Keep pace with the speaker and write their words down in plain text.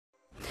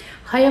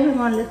Hi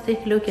everyone, let's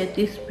take a look at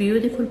this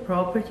beautiful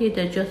property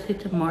that just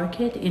hit the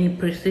market in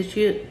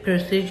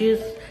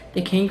prestigious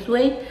the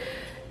Kingsway.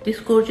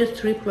 This gorgeous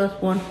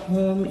 3+1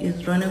 home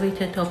is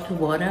renovated top to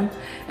bottom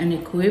and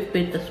equipped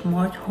with the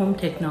smart home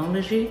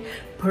technology,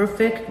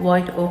 perfect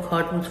white oak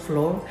hardwood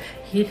floor,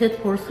 heated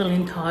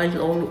porcelain tiles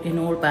in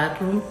all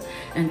bathrooms,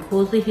 and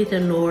cozy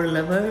heated lower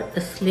level,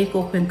 a sleek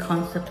open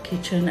concept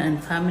kitchen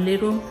and family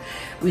room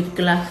with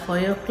glass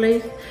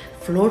fireplace,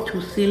 floor to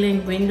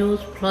ceiling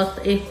windows plus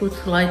 8-foot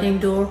sliding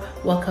door,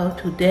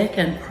 walkout to deck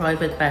and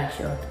private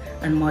backyard,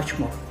 and much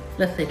more.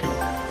 Let's take a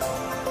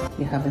look.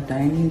 We have a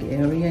dining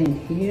area in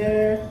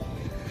here.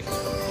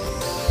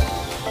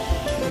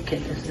 Look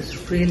at this,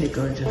 it's really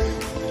gorgeous.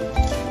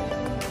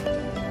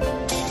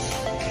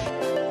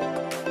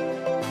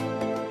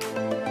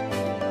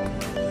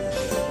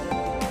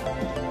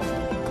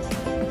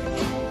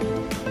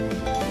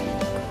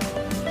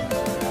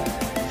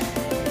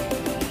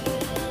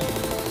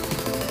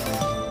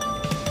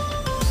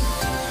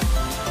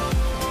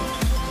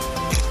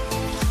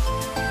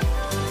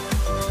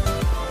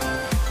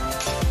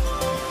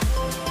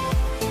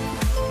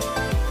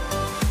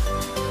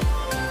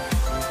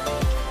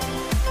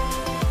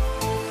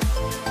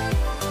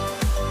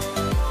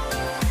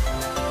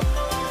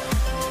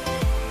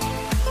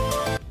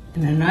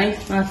 And a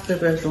nice master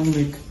bedroom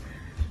with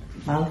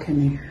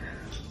balcony.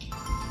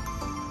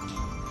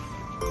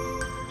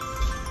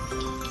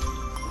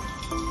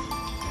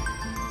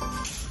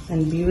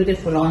 And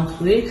beautiful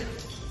ensuite.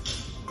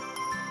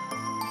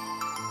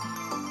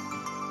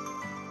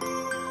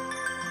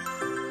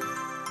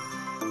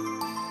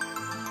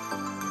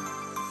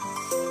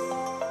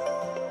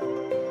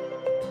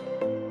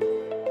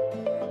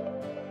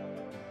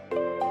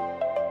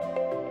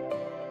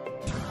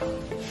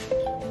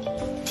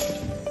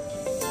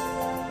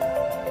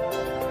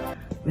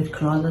 With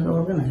closet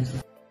organizer.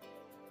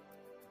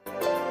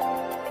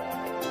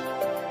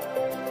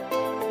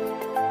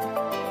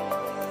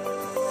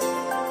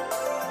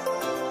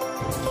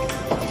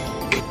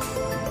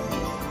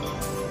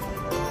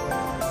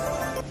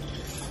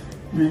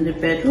 And in the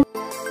bedroom,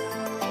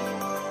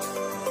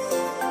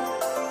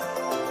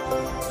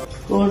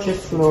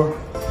 gorgeous floor.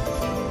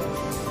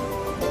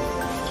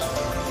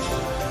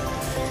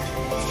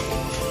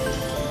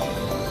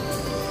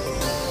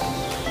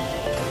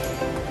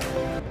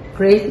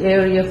 Great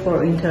area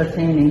for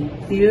entertaining.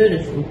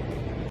 Beautiful.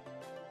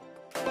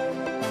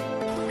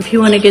 If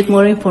you want to get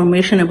more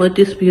information about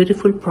this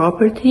beautiful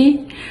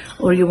property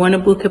or you want to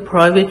book a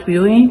private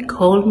viewing,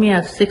 call me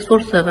at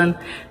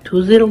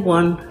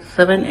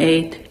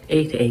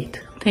 647-201-7888.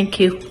 Thank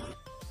you.